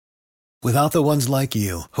Without the ones like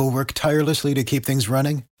you, who work tirelessly to keep things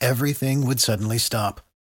running, everything would suddenly stop.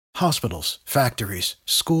 Hospitals, factories,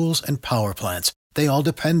 schools, and power plants, they all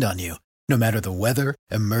depend on you. No matter the weather,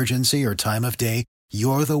 emergency, or time of day,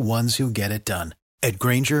 you're the ones who get it done. At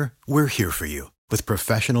Grainger, we're here for you with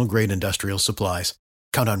professional-grade industrial supplies.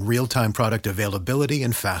 Count on real-time product availability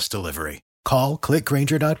and fast delivery. Call, click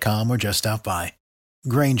Grainger.com, or just stop by.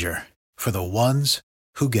 Grainger, for the ones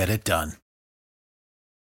who get it done.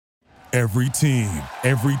 Every team,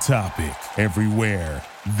 every topic, everywhere.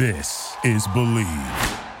 This is Believe.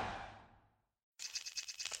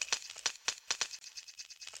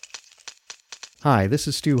 Hi, this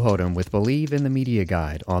is Stu Hodem with Believe in the Media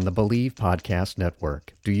Guide on the Believe Podcast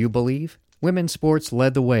Network. Do you believe? Women's sports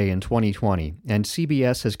led the way in 2020, and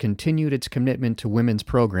CBS has continued its commitment to women's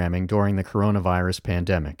programming during the coronavirus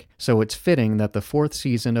pandemic. So it's fitting that the fourth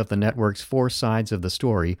season of the network's Four Sides of the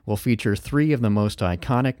Story will feature three of the most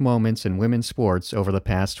iconic moments in women's sports over the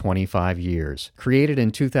past 25 years. Created in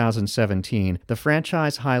 2017, the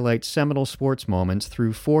franchise highlights seminal sports moments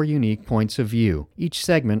through four unique points of view. Each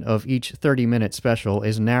segment of each 30-minute special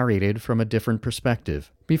is narrated from a different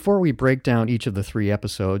perspective. Before we break down each of the three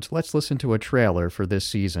episodes, let's listen to a trailer for this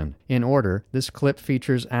season. In order, this clip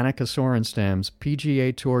features Annika Sorenstam's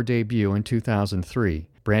PGA Tour debut in 2003,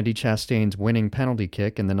 Brandi Chastain's winning penalty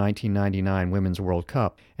kick in the 1999 Women's World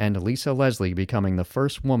Cup, and Lisa Leslie becoming the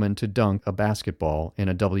first woman to dunk a basketball in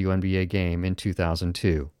a WNBA game in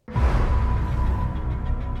 2002.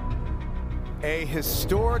 A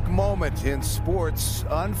historic moment in sports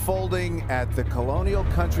unfolding at the Colonial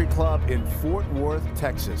Country Club in Fort Worth,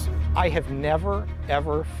 Texas. I have never,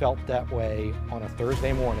 ever felt that way on a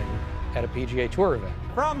Thursday morning at a PGA Tour event.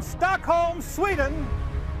 From Stockholm, Sweden,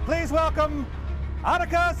 please welcome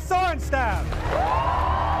Annika Sorenstam.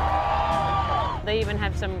 They even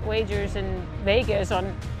have some wagers in Vegas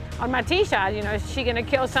on my tee shot. You know, is she going to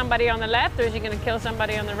kill somebody on the left, or is she going to kill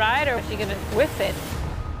somebody on the right, or is she going to whiff it?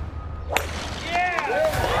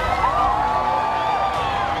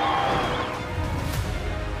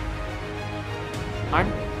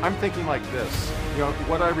 I'm thinking like this. You know,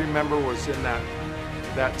 what I remember was in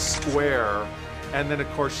that square, and then of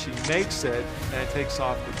course she makes it and takes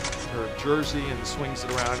off her jersey and swings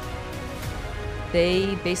it around.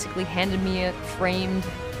 They basically handed me a framed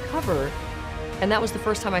cover, and that was the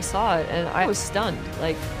first time I saw it, and I was stunned.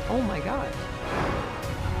 Like, oh my God.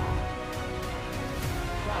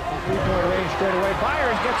 Three-point range straight away.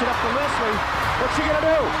 Byers gets it up to Leslie. What's she gonna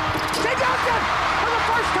do? She dunked it! For the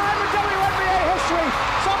first time in WNBA history,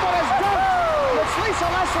 someone has dunked. It's Lisa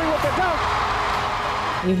Leslie with the dunk.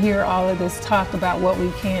 You hear all of this talk about what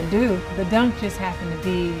we can't do. The dunk just happened to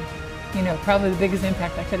be, you know, probably the biggest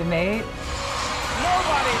impact I could have made.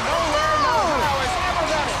 Nobody, nowhere, no how has ever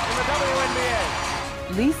done it in the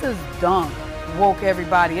WNBA. Lisa's dunk woke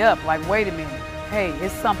everybody up. Like, wait a minute. Hey,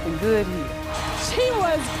 it's something good here. She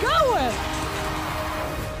was going!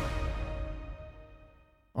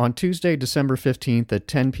 On Tuesday, December 15th at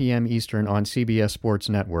 10 p.m. Eastern on CBS Sports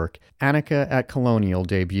Network, Annika at Colonial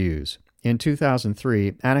debuts. In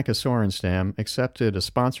 2003, Annika Sorenstam accepted a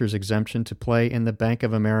sponsor's exemption to play in the Bank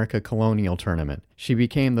of America Colonial Tournament. She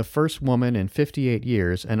became the first woman in 58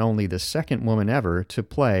 years and only the second woman ever to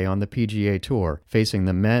play on the PGA Tour, facing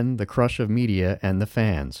the men, the crush of media, and the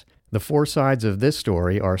fans. The four sides of this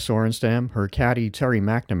story are Sorenstam, her caddy Terry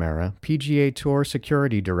McNamara, PGA Tour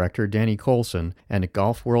Security Director Danny Colson, and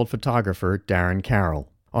Golf World photographer Darren Carroll.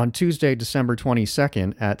 On Tuesday, December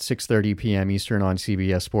 22nd at 6:30 p.m. Eastern on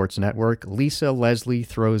CBS Sports Network, Lisa Leslie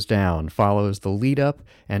Throws Down follows the lead-up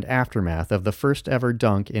and aftermath of the first-ever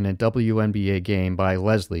dunk in a WNBA game by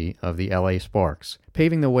Leslie of the LA Sparks.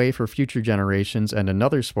 Paving the way for future generations and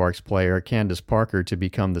another Sparks player, Candace Parker, to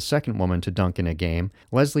become the second woman to dunk in a game,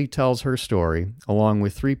 Leslie tells her story, along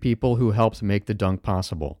with three people who helped make the dunk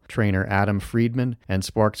possible: trainer Adam Friedman and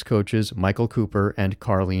Sparks coaches Michael Cooper and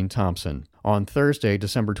Carlene Thompson. On Thursday,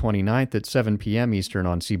 December 29th at 7 p.m. Eastern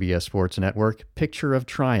on CBS Sports Network, Picture of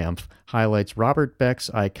Triumph highlights Robert Beck's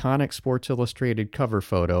iconic Sports Illustrated cover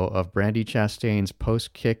photo of Brandi Chastain's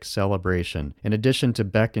post-kick celebration. In addition to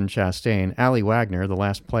Beck and Chastain, Allie Wagner, the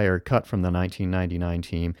last player cut from the 1999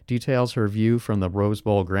 team, details her view from the Rose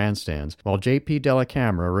Bowl grandstands, while J.P.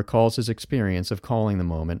 Dellacamera recalls his experience of calling the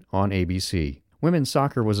moment on ABC. Women's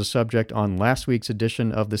soccer was a subject on last week's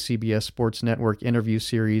edition of the CBS Sports Network interview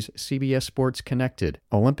series CBS Sports Connected.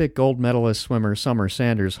 Olympic gold medalist swimmer Summer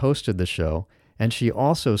Sanders hosted the show, and she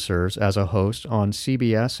also serves as a host on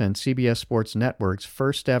CBS and CBS Sports Network's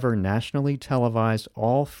first ever nationally televised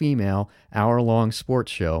all-female hour-long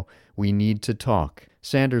sports show, We Need to Talk.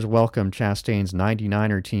 Sanders welcomed Chastain's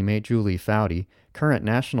 99er teammate Julie Foudy, current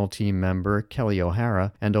national team member Kelly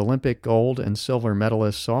O'Hara, and Olympic gold and silver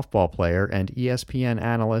medalist softball player and ESPN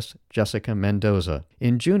analyst Jessica Mendoza.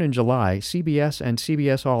 In June and July, CBS and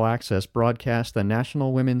CBS All Access broadcast the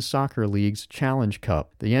National Women's Soccer League's Challenge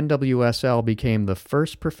Cup. The NWSL became the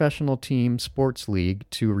first professional team sports league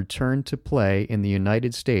to return to play in the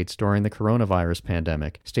United States during the coronavirus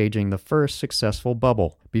pandemic, staging the first successful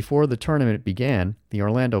bubble. Before the tournament began, the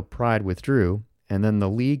Orlando Pride withdrew, and then the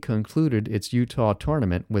league concluded its Utah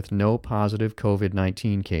tournament with no positive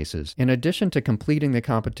COVID-19 cases. In addition to completing the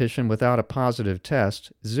competition without a positive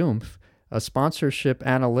test, Zoomph, a sponsorship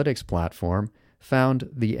analytics platform, found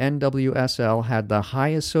the NWSL had the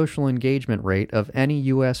highest social engagement rate of any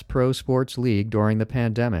U.S. pro sports league during the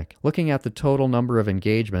pandemic. Looking at the total number of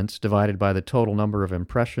engagements divided by the total number of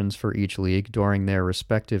impressions for each league during their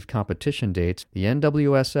respective competition dates, the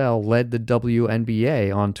NWSL led the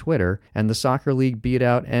WNBA on Twitter, and the soccer league beat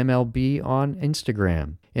out MLB on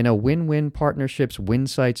Instagram. In a Win-Win Partnerships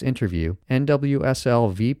WinSights interview,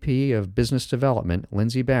 NWSL VP of Business Development,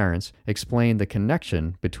 Lindsay Barons, explained the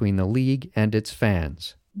connection between the league and its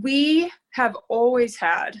fans. We have always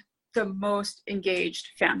had the most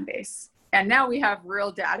engaged fan base, and now we have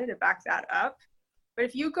real data to back that up. But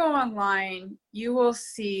if you go online, you will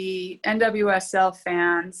see NWSL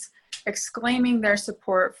fans exclaiming their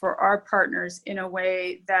support for our partners in a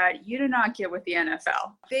way that you do not get with the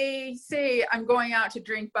NFL. They say, I'm going out to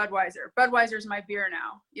drink Budweiser. Budweiser's my beer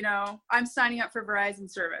now. You know, I'm signing up for Verizon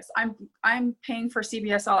service. I'm paying for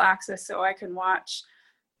CBS All Access so I can watch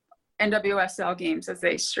NWSL games as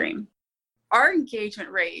they stream. Our engagement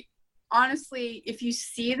rate, honestly, if you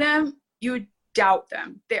see them, you would doubt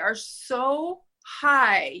them. They are so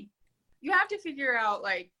high. You have to figure out,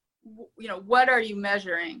 like, you know, what are you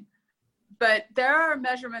measuring? But there are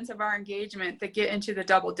measurements of our engagement that get into the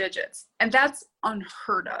double digits, and that's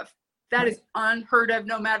unheard of. That is unheard of.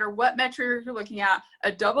 No matter what metric you're looking at,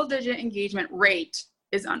 a double-digit engagement rate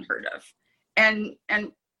is unheard of. And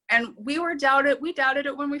we doubted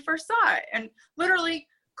it when we first saw it, and literally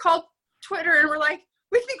called Twitter and we're like,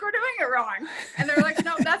 we think we're doing it wrong. And they're like,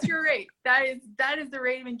 no, that's your rate. That is the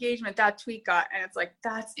rate of engagement that tweet got. And it's like,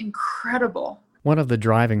 that's incredible. One of the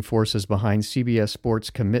driving forces behind CBS Sports'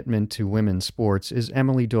 commitment to women's sports is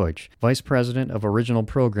Emily Deutsch, Vice President of Original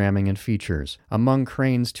Programming and Features. Among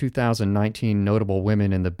Crane's 2019 notable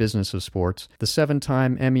women in the business of sports, the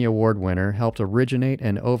 7-time Emmy Award winner helped originate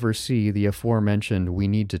and oversee the aforementioned We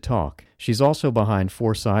Need to Talk. She's also behind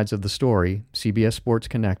Four Sides of the Story, CBS Sports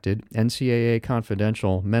Connected, NCAA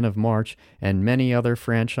Confidential, Men of March, and many other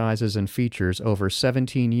franchises and features over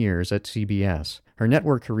 17 years at CBS. Her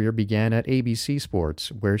network career began at ABC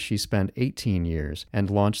Sports, where she spent 18 years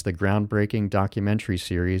and launched the groundbreaking documentary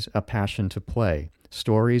series A Passion to Play,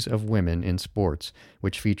 Stories of Women in Sports,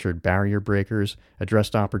 which featured barrier breakers,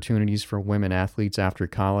 addressed opportunities for women athletes after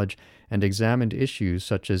college, and examined issues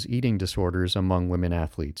such as eating disorders among women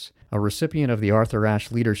athletes. A recipient of the Arthur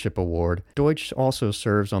Ashe Leadership Award, Deutsch also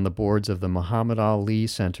serves on the boards of the Muhammad Ali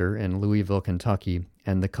Center in Louisville, Kentucky,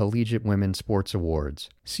 and the Collegiate Women's Sports Awards.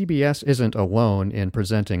 CBS isn't alone in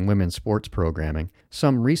presenting women's sports programming.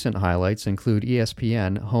 Some recent highlights include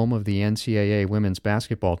ESPN, home of the NCAA Women's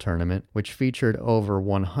Basketball Tournament, which featured over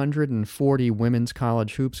 140 women's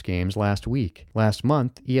college hoops games last week. Last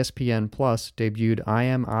month, ESPN Plus debuted I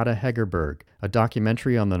Am Ada Hegerberg, a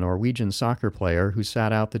documentary on the Norwegian soccer player who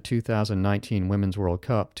sat out the 2019 Women's World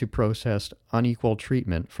Cup to protest unequal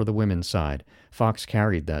treatment for the women's side. Fox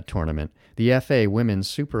carried that tournament. The FA Women's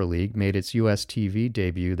Super League made its U.S. TV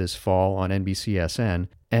debut this fall on NBCSN,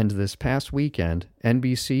 and this past weekend,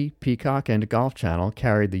 NBC, Peacock, and Golf Channel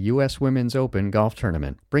carried the U.S. Women's Open golf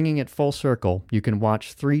tournament. Bringing it full circle, you can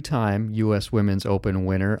watch 3-time U.S. Women's Open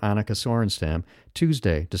winner Annika Sorenstam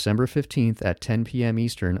Tuesday, December 15th at 10 p.m.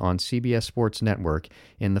 Eastern on CBS Sports Network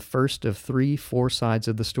in the first of 3 Four Sides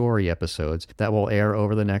of the Story episodes that will air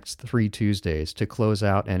over the next 3 Tuesdays to close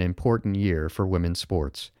out an important year for women's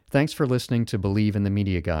sports. Thanks for listening to Believe in the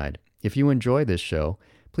Media Guide. If you enjoy this show,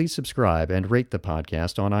 please subscribe and rate the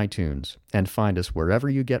podcast on iTunes, and find us wherever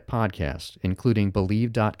you get podcasts, including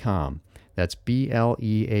Believe.com. That's BLEAV.com.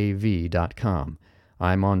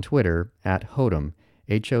 I'm on Twitter at Hodem,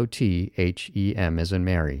 Hothem as in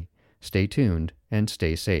Mary. Stay tuned and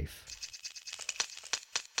stay safe.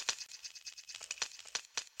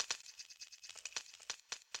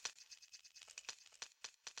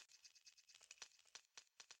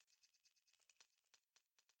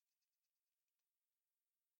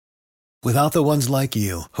 Without the ones like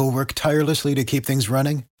you, who work tirelessly to keep things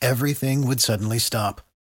running, everything would suddenly stop.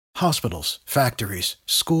 Hospitals, factories,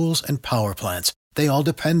 schools, and power plants, they all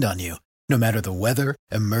depend on you. No matter the weather,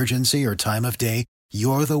 emergency, or time of day,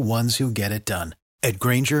 you're the ones who get it done. At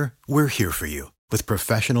Grainger, we're here for you with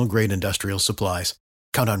professional-grade industrial supplies.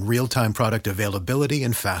 Count on real-time product availability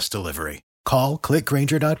and fast delivery. Call, click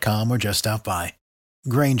Grainger.com, or just stop by.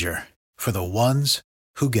 Grainger, for the ones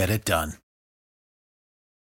who get it done.